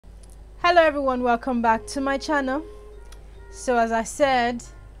Hello everyone, welcome back to my channel. So as I said,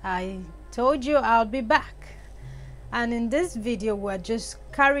 I told you I'll be back, and in this video we're just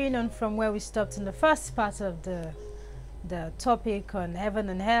carrying on from where we stopped in the first part of the topic on heaven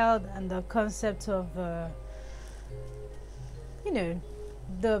and hell and the concept of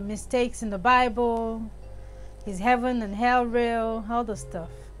the mistakes in the Bible. Is heaven and hell real? All the stuff.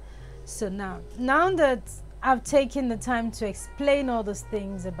 So now that I've taken the time to explain all those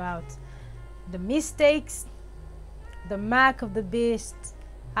things about the mistakes, the mark of the beast,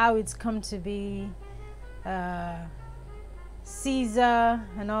 how it's come to be, Caesar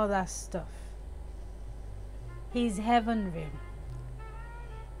and all that stuff. Is heaven real?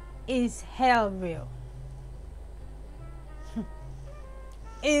 Is hell real?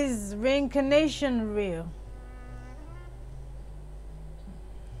 Is reincarnation real?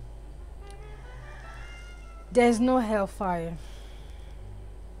 There's no hellfire.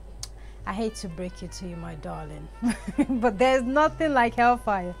 I hate to break it to you, my darling, but there's nothing like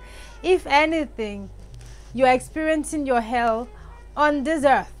hellfire. If anything, you're experiencing your hell on this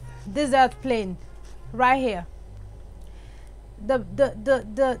earth plane, right here.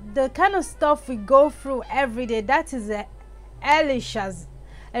 The kind of stuff we go through every day, that is hellish as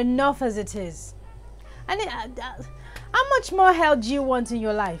enough as it is. And how much more hell do you want in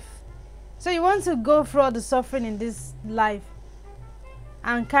your life? So you want to go through all the suffering in this life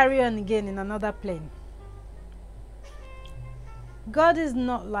and carry on again in another plane? God is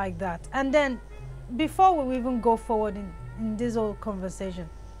not like that. And then before we even go forward in this whole conversation,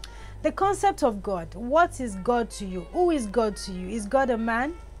 the concept of God. What is God to you? Who is God to you? Is God a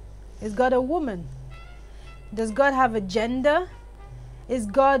man? Is God a woman? Does God have a gender? Is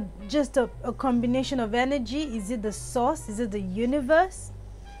God just a combination of energy? Is it the source? Is it the universe?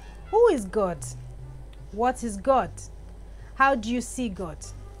 Who is God? What is God? How do you see God?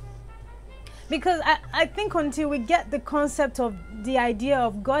 Because I think until we get the concept of the idea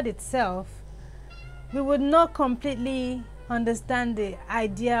of God itself, we would not completely understand the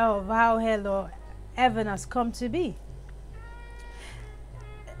idea of how hell or heaven has come to be.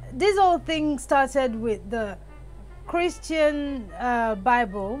 This whole thing started with the Christian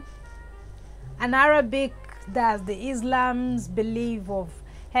Bible, and Arabic, that's the Islam's belief of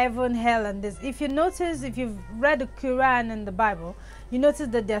heaven, hell, and this. If you notice, if you've read the Quran and the Bible, you notice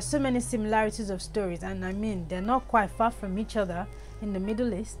that there are so many similarities of stories, and I mean, they're not quite far from each other in the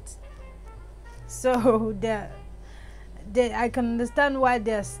Middle East. So I can understand why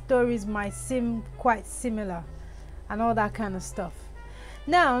their stories might seem quite similar and all that kind of stuff.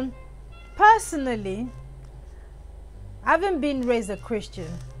 Now, personally, having been raised a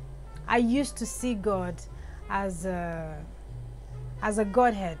Christian, I used to see God as a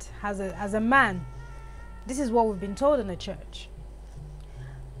Godhead, as a man. This is what we've been told in the church.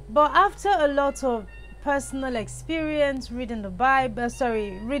 But after a lot of personal experience, reading the Bible,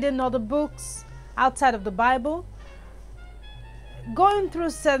 reading other books outside of the Bible, going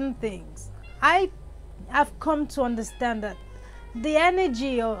through certain things, I have come to understand that the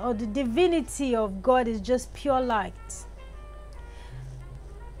energy or the divinity of God is just pure light.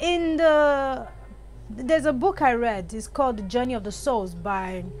 There's a book I read, it's called The Journey of the Souls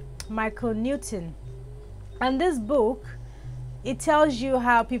by Michael Newton. And this book, it tells you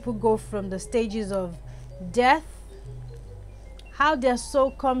how people go from the stages of death, how their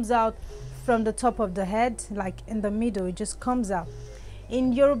soul comes out from the top of the head, like in the middle, it just comes out.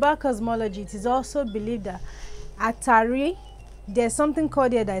 In Yoruba cosmology, it is also believed that Atari, there's something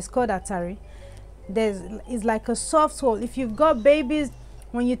called here that is called Atari. It's like a soft hole. If you've got babies,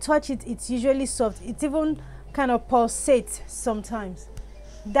 when you touch it, it's usually soft. It even kind of pulsates sometimes.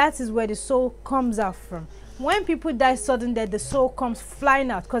 That is where the soul comes out from. When people die sudden death, the soul comes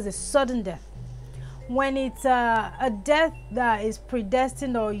flying out because it's sudden death. When it's a death that is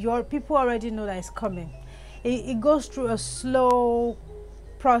predestined, or your people already know that it's coming, it goes through a slow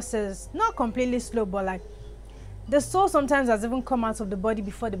process. Not completely slow, but like the soul sometimes has even come out of the body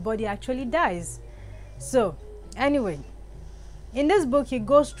before the body actually dies. So anyway, in this book, it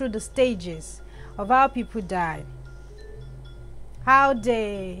goes through the stages of how people die, how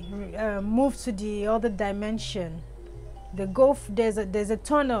they move to the other dimension. They go. There's a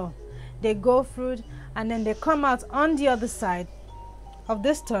tunnel. They go through, and then they come out on the other side of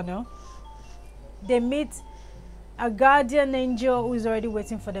this tunnel. They meet a guardian angel who is already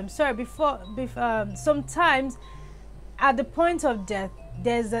waiting for them. Sorry, sometimes at the point of death,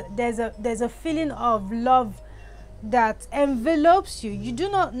 there's a feeling of love that envelopes you. You do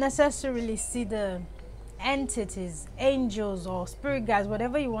not necessarily see the entities, angels or spirit guides,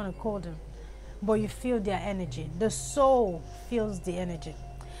 whatever you want to call them, but you feel their energy. The soul feels the energy.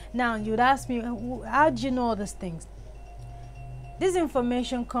 Now you'd ask me, how do you know all these things? This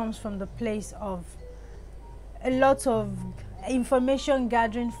information comes from the place of a lot of information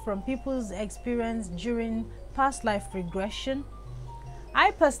gathering from people's experience during past life regression.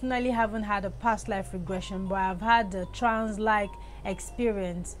 I personally haven't had a past life regression, but I've had a trance-like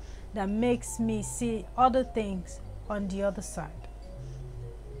experience that makes me see other things on the other side.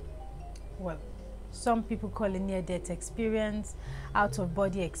 Well, some people call it near-death experience,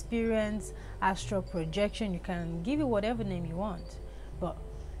 out-of-body experience, astral projection. You can give it whatever name you want, but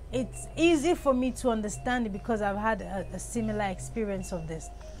it's easy for me to understand it because I've had a similar experience of this.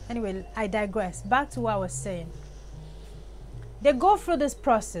 Anyway, I digress. Back to what I was saying. They go through this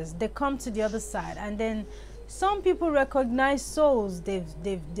process, they come to the other side, and then some people recognize souls they've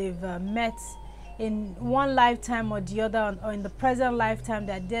met in one lifetime or the other, or in the present lifetime,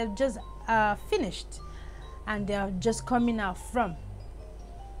 that they've just finished and they're just coming out from.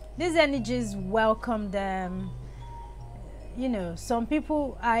 These energies welcome them. You know, some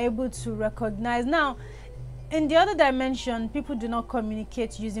people are able to recognize. Now, in the other dimension, people do not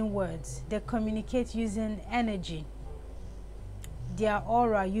communicate using words. They communicate using energy. Their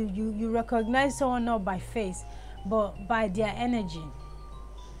aura. You recognize someone not by face, but by their energy.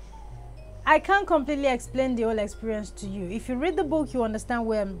 I can't completely explain the whole experience to you. If you read the book, you understand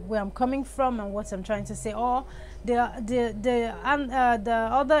where I'm coming from and what I'm trying to say. Or the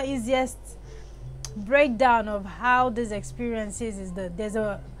other easiest breakdown of how this experience is that there's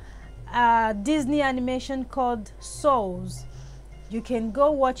a Disney animation called Souls. You can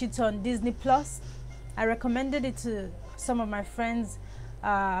go watch it on Disney Plus. I recommended it to some of my friends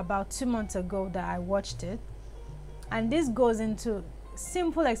about 2 months ago that I watched it, and this goes into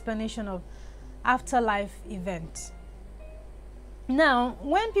simple explanation of afterlife event. Now,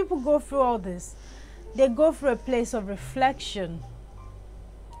 when people go through all this, they go through a place of reflection.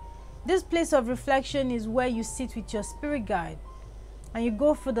 This place of reflection is where you sit with your spirit guide and you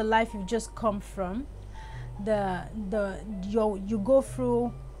go through the life you've just come from. You go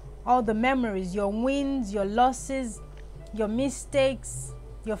through all the memories, your wins, your losses, your mistakes,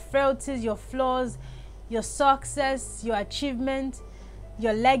 your frailties, your flaws, your success, your achievement,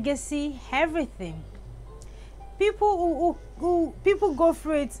 your legacy, everything. People go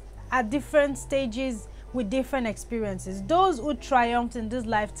through it at different stages with different experiences. Those who triumphed in this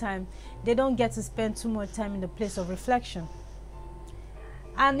lifetime, they don't get to spend too much time in the place of reflection.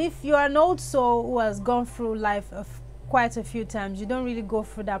 And if you're an old soul who has gone through life quite a few times, you don't really go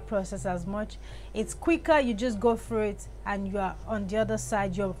through that process as much. It's quicker, you just go through it and you are on the other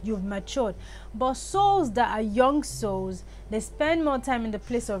side, you've matured. But souls that are young souls, they spend more time in the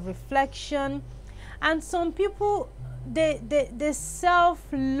place of reflection. And some people, they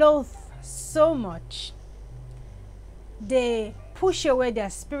self-loathe so much. They push away their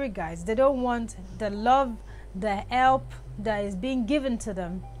spirit guides. They don't want the love, the help that is being given to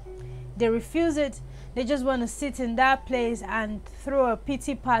them. They refuse it. They just want to sit in that place and throw a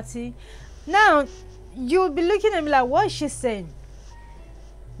pity party. Now, you'll be looking at me like, what is she saying?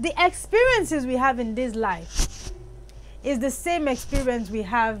 The experiences we have in this life is the same experience we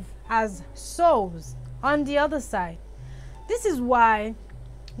have as souls on the other side. This is why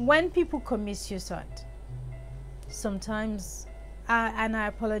when people commit suicide, sometimes, and I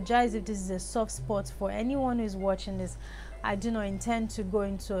apologize if this is a soft spot for anyone who is watching this, I do not intend to go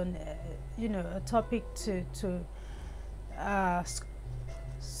into an, a topic to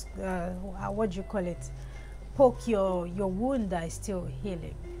what do you call it, poke your wound that is still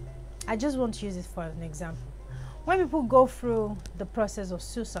healing. I just want to use it for an example. When people go through the process of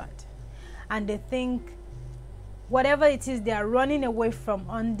suicide and they think whatever it is they are running away from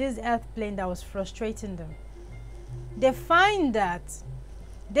on this earth plane that was frustrating them, they find that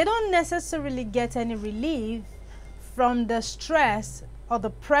they don't necessarily get any relief from the stress or the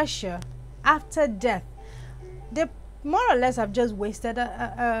pressure after death. They more or less have just wasted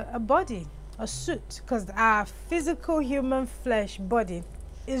a body, a suit, because our physical human flesh body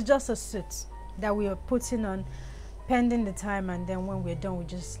is just a suit that we are putting on pending the time, and then when we're done we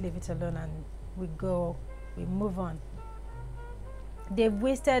just leave it alone and we move on. They've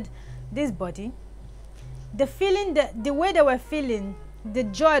wasted this body. The feeling, the way they were feeling, the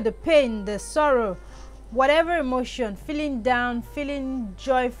joy, the pain, the sorrow, whatever emotion, feeling down, feeling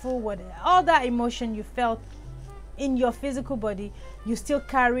joyful, whatever, all that emotion you felt in your physical body, you still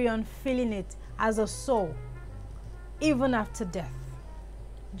carry on feeling it as a soul, even after death.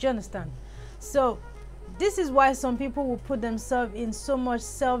 Do you understand? So this is why some people will put themselves in so much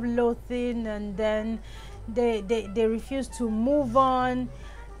self-loathing, and then they refuse to move on.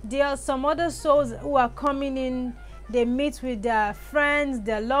 There are some other souls who are coming in, They meet with their friends,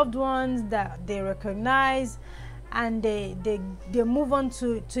 their loved ones that they recognize, and they move on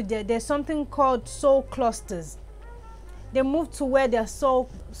to there's something called soul clusters. They move to where their soul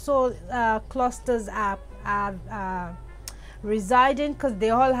clusters are residing, because they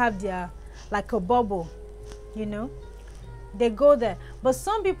all have their, like a bubble, you know. They go there. But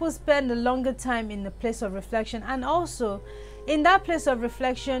some people spend a longer time in the place of reflection, and also in that place of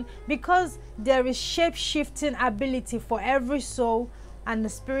reflection, because there is shape-shifting ability for every soul and the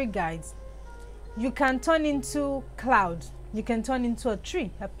spirit guides. You can turn into cloud, you can turn into a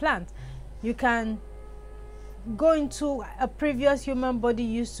tree, a plant, you can go into a previous human body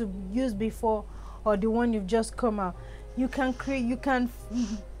you used to use before, or the one you've just come out. You can create, you can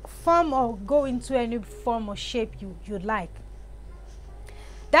form or go into any form or shape you'd like.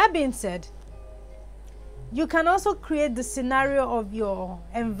 That being said, you can also create the scenario of your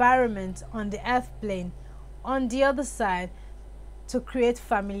environment on the earth plane on the other side to create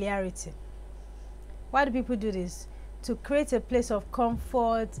familiarity. Why do people do this? To create a place of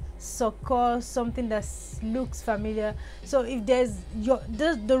comfort, succor, something that looks familiar. So if there's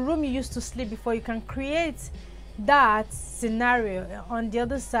the room you used to sleep before, you can create that scenario on the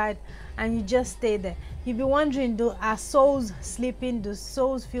other side, and you just stay there. You'll be wondering, are souls sleeping? Do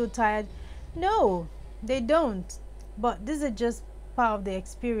souls feel tired? No, they don't. But these are just part of the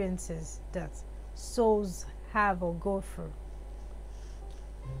experiences that souls have or go through.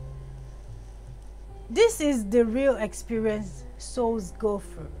 This is the real experience souls go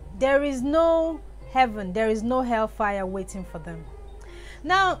through. There is no heaven, there is no hellfire waiting for them.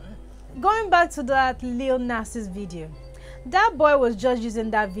 Now, going back to that Lil Nas video, that boy was just using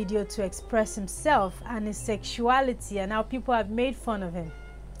that video to express himself and his sexuality, and how people have made fun of him.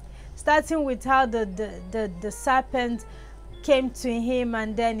 Starting with how the serpent came to him,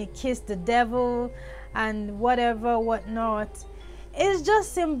 and then he kissed the devil and whatnot. It's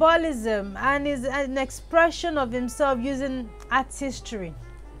just symbolism, and is an expression of himself using artistry.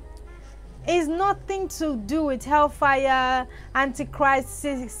 It's nothing to do with hellfire, Antichrist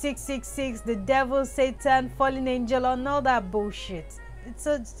 666, the devil, Satan, fallen angel, and all that bullshit. It's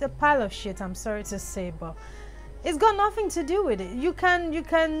a pile of shit, I'm sorry to say, but it's got nothing to do with it. You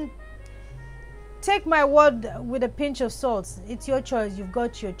can take my word with a pinch of salt. It's your choice. You've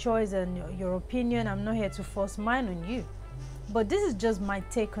got your choice and your opinion. I'm not here to force mine on you. But this is just my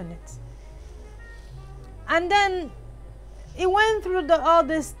take on it. And then he went through all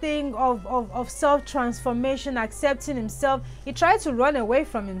this thing of self-transformation, accepting himself. He tried to run away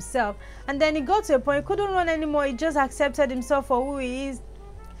from himself. And then he got to a point he couldn't run anymore. He just accepted himself for who he is.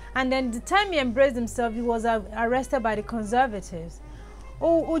 And then the time he embraced himself, he was arrested by the conservatives,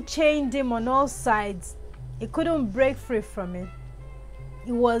 who chained him on all sides. He couldn't break free from it.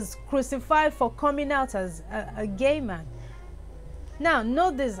 He was crucified for coming out as a gay man. Now, know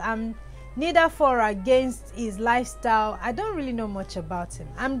this, I'm neither for or against his lifestyle. I don't really know much about him.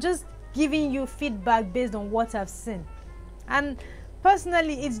 I'm just giving you feedback based on what I've seen. And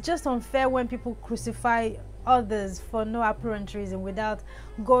personally, it's just unfair when people crucify others for no apparent reason without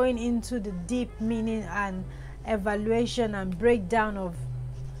going into the deep meaning and evaluation and breakdown of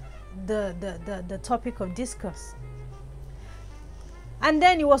the topic of discourse. And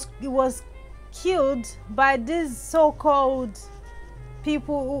then he was killed by these so-called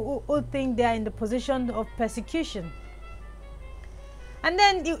people who think they are in the position of persecution. And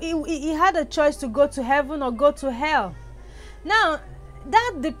then he had a choice to go to heaven or go to hell. Now,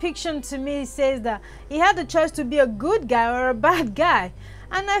 that depiction to me says that he had a choice to be a good guy or a bad guy.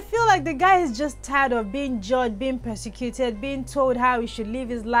 And I feel like the guy is just tired of being judged, being persecuted, being told how he should live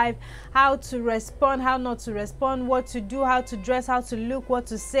his life, how to respond, how not to respond, what to do, how to dress, how to look, what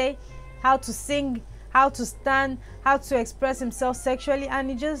to say, how to sing, how to stand, how to express himself sexually. And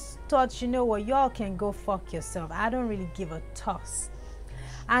he just thought, you know what, y'all can go fuck yourself. I don't really give a toss.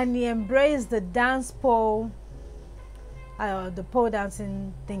 And he embraced the dance pole, the pole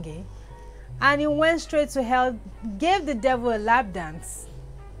dancing thingy. And he went straight to hell, gave the devil a lap dance.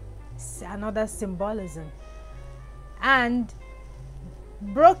 Another symbolism. And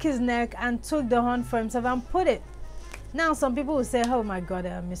broke his neck and took the horn for himself and put it. Now some people will say, oh my God,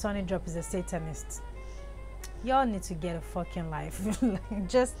 Miss Honey Drop is a Satanist. Y'all need to get a fucking life.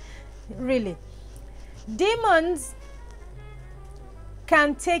 Just really. Demons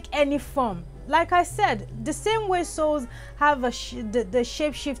can take any form. Like I said, the same way souls have the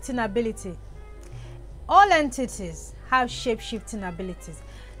shape-shifting ability. All entities have shape-shifting abilities.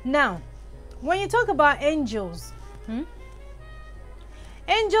 Now, when you talk about angels,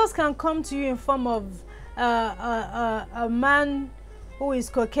 angels can come to you in form of a man who is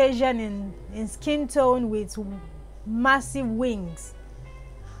Caucasian in skin tone with massive wings.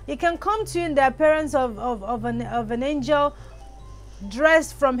 It can come to you in the appearance of an angel,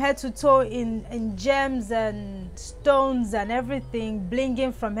 dressed from head to toe in gems and stones and everything,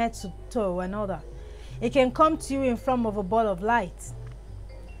 blinging from head to toe and all that. It can come to you in form of a ball of light.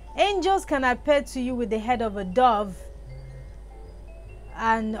 Angels can appear to you with the head of a dove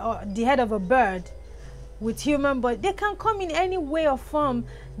and the head of a bird with human body. They can come in any way or form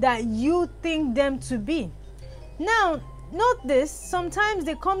that you think them to be. Now, note this, sometimes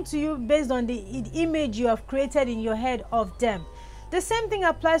they come to you based on the image you have created in your head of them. The same thing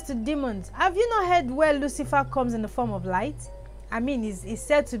applies to demons. Have you not heard where Lucifer comes in the form of light? I mean, he's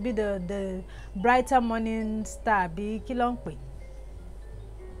said to be the brighter morning star, be Kilongpe.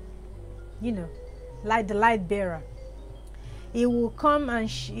 You know, like the light bearer. It will come and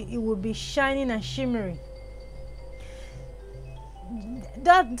it will be shining and shimmering.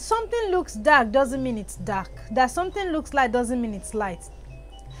 That something looks dark doesn't mean it's dark. That something looks light doesn't mean it's light.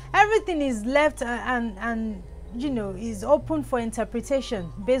 Everything is left and you know, is open for interpretation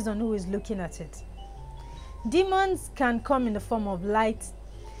based on who is looking at it. Demons can come in the form of light.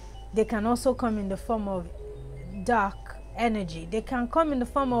 They can also come in the form of dark energy. They can come in the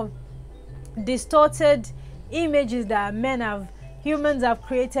form of distorted images that humans have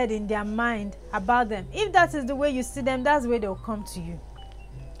created in their mind about them. If that is the way you see them, that's the way they'll come to you.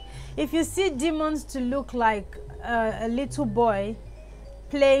 If you see demons to look like a little boy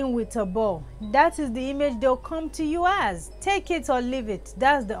playing with a ball, that is the image they'll come to you as. Take it or leave it.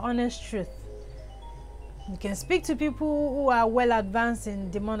 That's the honest truth. You can speak to people who are well advanced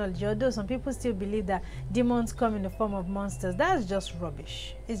in demonology, although some people still believe that demons come in the form of monsters. That's just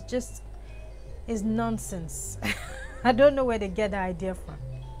rubbish. It's nonsense. I don't know where they get the idea from.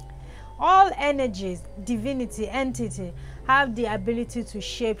 All energies, divinity, entity have the ability to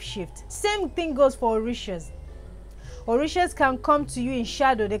shape-shift. Same thing goes for Orishas. Orishas can come to you in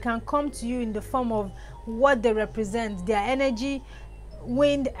shadow. They can come to you in the form of what they represent. Their energy,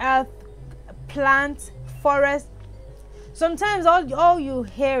 wind, earth, plant, forest. Sometimes all you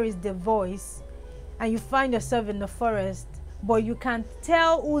hear is the voice and you find yourself in the forest, but you can't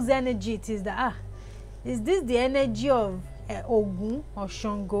tell whose energy it is. Is this the energy of Ogun or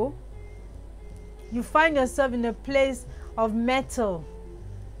Shango? You find yourself in a place of metal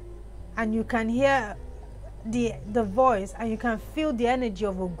and you can hear the voice and you can feel the energy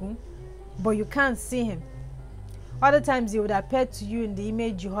of Ogun, but you can't see him. Other times he would appear to you in the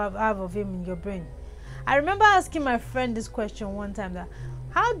image you have of him in your brain. I remember asking my friend this question one time, that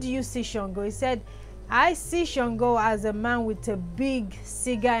how do you see Shango? He said, I see Shango as a man with a big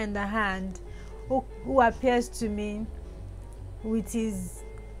cigar in the hand who appears to me with his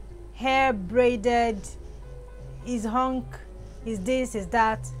hair braided, his hunk, his this, his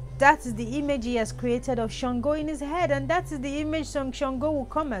that. That is the image he has created of Shango in his head, and that is the image Shango will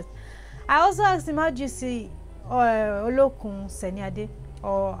come as. I also asked him, how do you see Olokun Senyade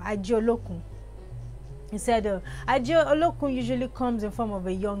or Aji Olokun? He said, Aji Olokun usually comes in form of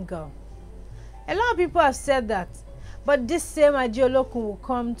a young girl. A lot of people have said that, but this same Aji Olokun will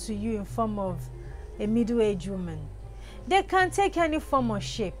come to you in form of a middle-aged woman. They can take any form or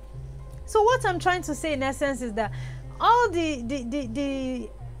shape. So what I'm trying to say in essence is that all the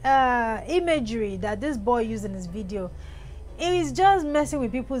imagery that this boy used in his video, it is just messing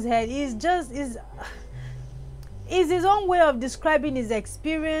with people's head. It's his own way of describing his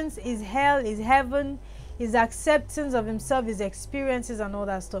experience, his hell, his heaven, his acceptance of himself, his experiences and all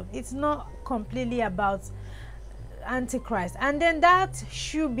that stuff. It's not completely about Antichrist. And then that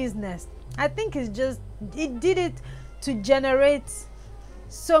shoe business, I think it's just, it did it to generate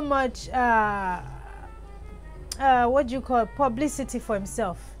so much what do you call it, publicity for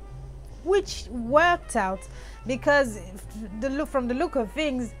himself, which worked out because from the look of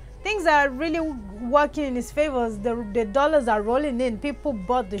things are really working in his favor. The dollars are rolling in. People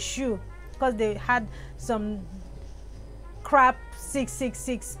bought the shoe because they had some crap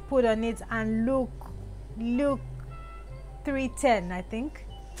 666 put on it and look 310, I think.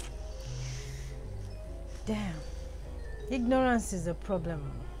 Damn, ignorance is a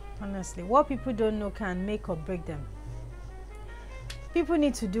problem, honestly. What people don't know can make or break them. People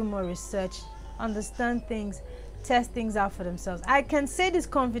need to do more research, understand things, test things out for themselves. I can say this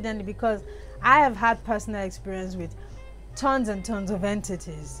confidently because I have had personal experience with tons and tons of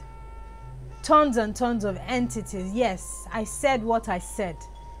entities. Tons and tons of entities. Yes, I said what I said.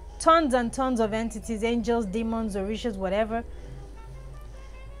 Tons and tons of entities, angels, demons, orishas, whatever.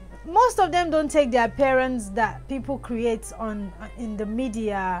 Most of them don't take the appearance that people create in the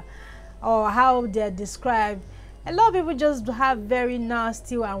media or how they're described. A lot of people just have very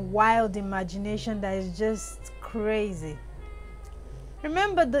nasty and wild imagination that is just crazy.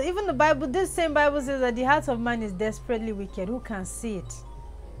 Remember, even the Bible, this same Bible says that the heart of man is desperately wicked. Who can see it?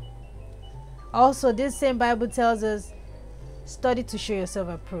 Also, this same Bible tells us, study to show yourself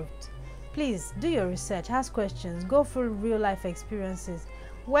approved. Please, do your research, ask questions, go through real life experiences.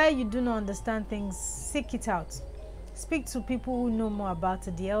 Where you do not understand things, seek it out. Speak to people who know more about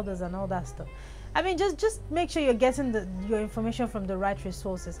it, the elders and all that stuff. I mean, just make sure you're getting your information from the right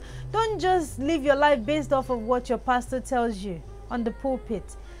resources. Don't just live your life based off of what your pastor tells you on the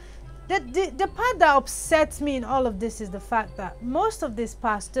pulpit. The part that upsets me in all of this is the fact that most of these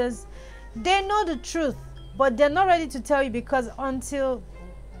pastors, they know the truth, but they're not ready to tell you, because until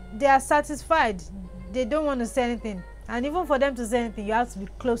they are satisfied, they don't want to say anything. And even for them to say anything, you have to be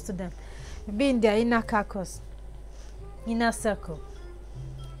close to them, be in their inner carcass, inner circle.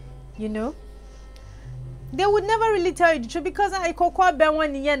 You know, they would never really tell you the truth, because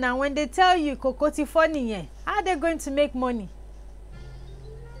now when they tell you how are they going to make money?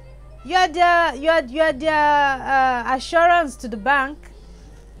 You are their assurance to the bank.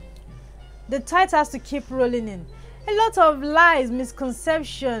 The tithe has to keep rolling in. A lot of lies,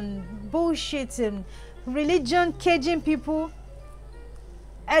 misconception, bullshitting, religion caging people,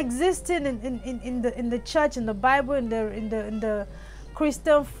 existing in the church, in the Bible, in the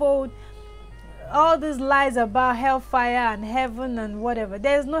Christian fold. All these lies about hellfire and heaven and whatever.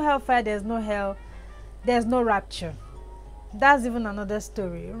 There's no hellfire, there's no hell, there's no rapture. That's even another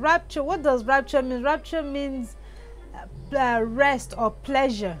story. Rapture, what does rapture mean? Rapture means rest or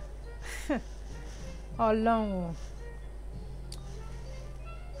pleasure. Or long.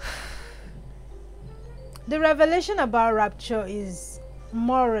 The revelation about rapture is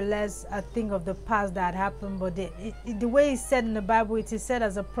more or less a thing of the past that happened, but the way it's said in the Bible, it is said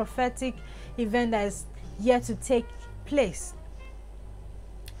as a prophetic event that is yet to take place.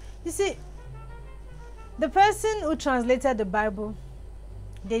 You see, the person who translated the Bible,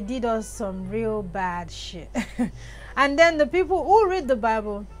 they did us some real bad shit. And then the people who read the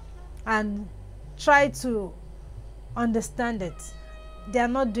Bible and try to understand it, they are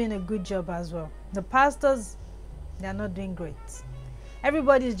not doing a good job as well. The pastors, they are not doing great.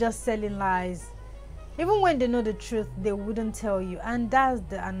 Everybody is just selling lies. Even when they know the truth, they wouldn't tell you. And that's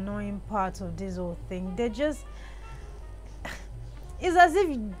the annoying part of this whole thing. They just, it's as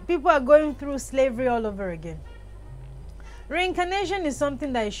if people are going through slavery all over again. Reincarnation is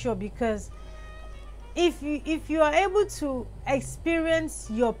something that is sure, because if you are able to experience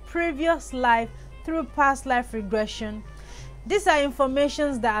your previous life through past life regression, these are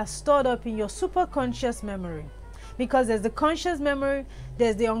informations that are stored up in your superconscious memory. Because there's the conscious memory,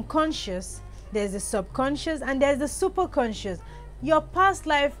 there's the unconscious, there's the subconscious, and there's the superconscious. Your past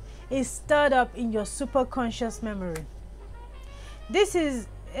life is stored up in your superconscious memory. This is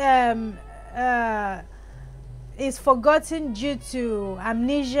forgotten due to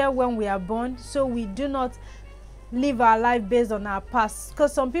amnesia when we are born, so we do not live our life based on our past.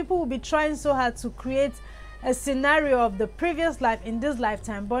 Because some people will be trying so hard to create a scenario of the previous life in this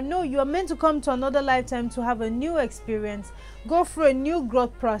lifetime, but no, you are meant to come to another lifetime to have a new experience, go through a new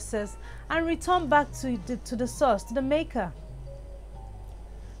growth process, and return back to the source, to the maker.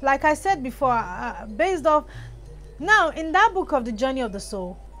 Like I said before, based off, now in that book of the journey of the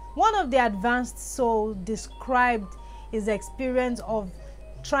soul, one of the advanced soul described his experience of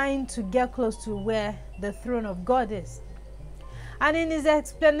trying to get close to where the throne of God is. And in his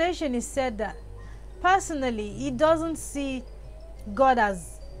explanation, he said that personally, he doesn't see God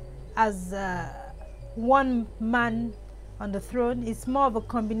as one man on the throne. It's more of a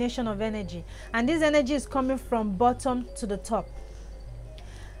combination of energy. And this energy is coming from bottom to the top.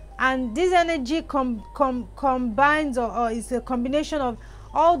 And this energy combines or is a combination of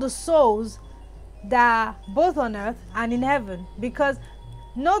all the souls that are both on earth and in heaven. Because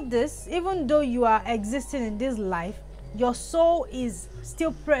note this, even though you are existing in this life, your soul is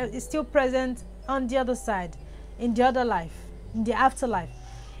still present on the other side, in the other life, in the afterlife.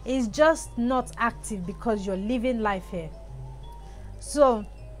 It's just not active because you're living life here. So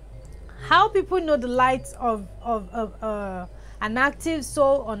how people know the light of an active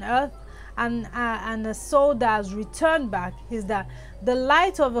soul on earth and a soul that has returned back is that the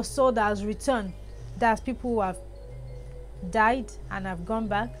light of a soul that has returned, that's people who have died and have gone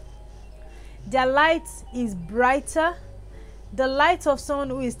back, their light is brighter. The light of someone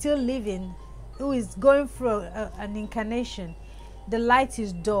who is still living, who is going through an incarnation, the light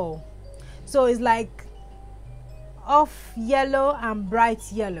is dull. So it's like off yellow and bright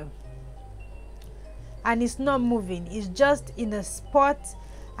yellow, and it's not moving. It's just in a spot,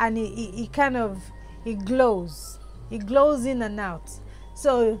 and it glows in and out.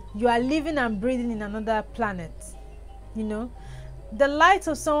 So you are living and breathing in another planet. You know, the light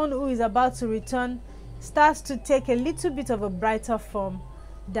of someone who is about to return starts to take a little bit of a brighter form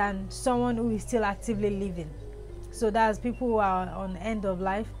than someone who is still actively living. So that's people who are on the end of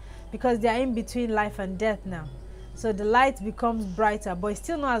life, because they are in between life and death now. So the light becomes brighter, but it's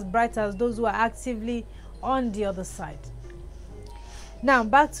still not as bright as those who are actively on the other side. Now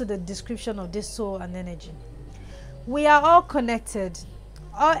back to the description of this soul and energy. We are all connected.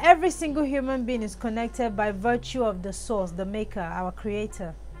 Every single human being is connected by virtue of the source, the maker, our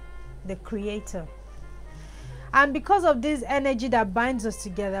creator, the creator. And because of this energy that binds us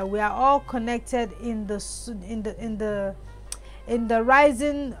together, we are all connected in the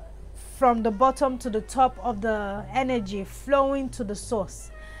rising from the bottom to the top of the energy flowing to the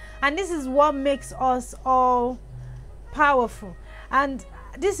source. And this is what makes us all powerful. And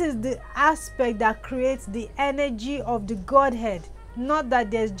this is the aspect that creates the energy of the Godhead. Not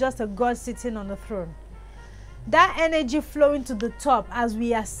that there's just a God sitting on the throne. That energy flowing to the top as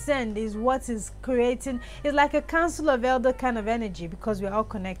we ascend is what is creating. It's like a council of elder kind of energy, because we're all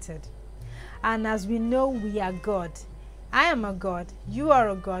connected. And as we know, we are God. I am a God. You are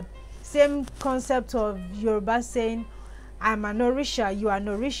a God. Same concept of Yoruba saying, I'm an Orisha, you are an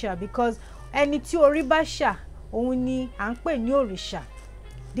Orisha, because ẹni tí orí bá ṣà, òun ni à ń pè ní Orisha.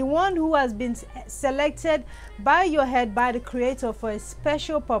 The one who has been selected by your head, by the Creator, for a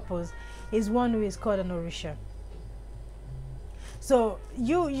special purpose is one who is called an Orisha. So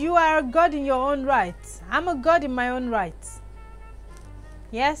you are a God in your own right. I'm a God in my own right.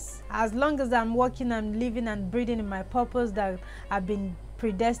 Yes, as long as I'm working and living and breathing in my purpose that I've been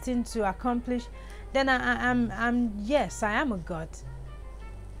predestined to accomplish, then yes, I am a God.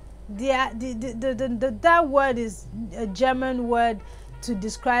 That word is a German word to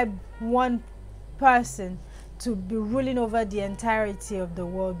describe one person to be ruling over the entirety of the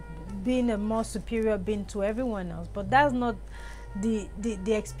world, being a more superior being to everyone else. But that's not the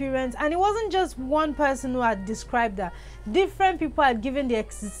experience. And it wasn't just one person who had described that. Different people had given the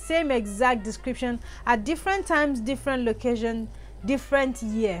same exact description at different times, different location, different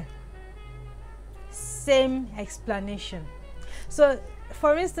year. Same explanation. So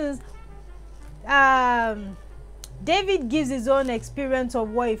for instance, David gives his own experience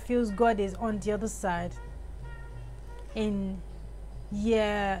of what he feels God is on the other side in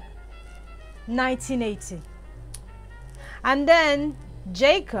year 1980. And then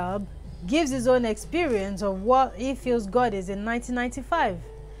Jacob gives his own experience of what he feels God is in 1995.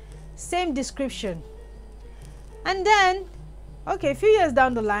 Same description. And then, okay, a few years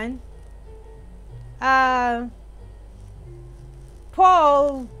down the line,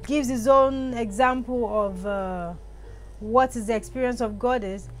 Paul gives his own example of what his experience of God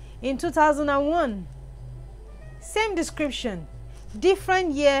is in 2001. Same description.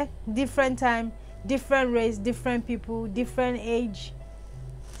 Different year, different time, different race, different people, different age.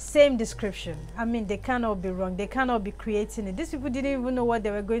 Same description. I mean, they cannot be wrong. They cannot be creating it. These people didn't even know what they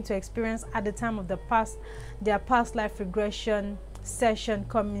were going to experience at the time of their past life regression session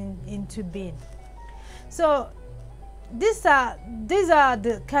coming into being. So these are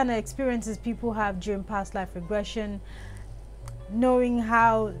the kind of experiences people have during past life regression, knowing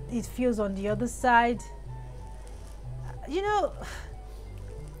how it feels on the other side. You know,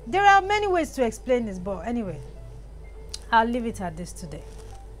 there are many ways to explain this, but anyway, I'll leave it at this today,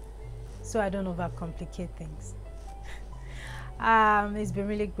 so I don't overcomplicate things. It's been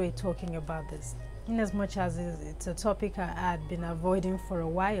really great talking about this, in as much as it's a topic I had been avoiding for a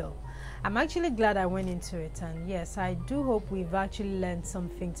while. I'm actually glad I went into it, and yes, I do hope we've actually learned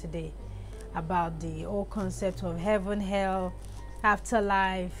something today about the whole concept of heaven, hell,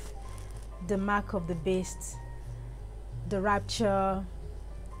 afterlife, the mark of the beast, the rapture,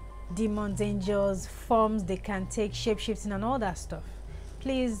 demons, angels, forms they can take, shape-shifting and all that stuff.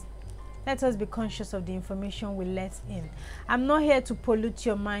 Please let us be conscious of the information we let in. I'm not here to pollute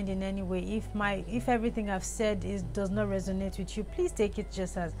your mind in any way. If everything I've said does not resonate with you, please take it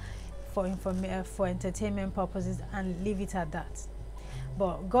just as for entertainment purposes and leave it at that.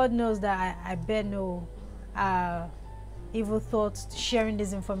 But God knows that I bear no evil thoughts sharing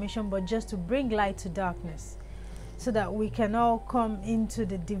this information, but just to bring light to darkness, so that we can all come into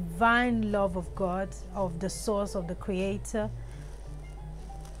the divine love of God, of the source, of the Creator,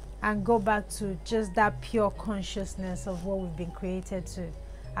 and go back to just that pure consciousness of what we've been created to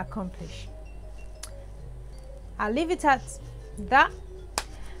accomplish. I'll leave it at that.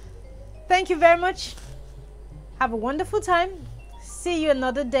 Thank you very much. Have a wonderful time. See you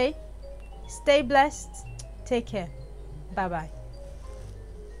another day. Stay blessed. Take care. Bye-bye.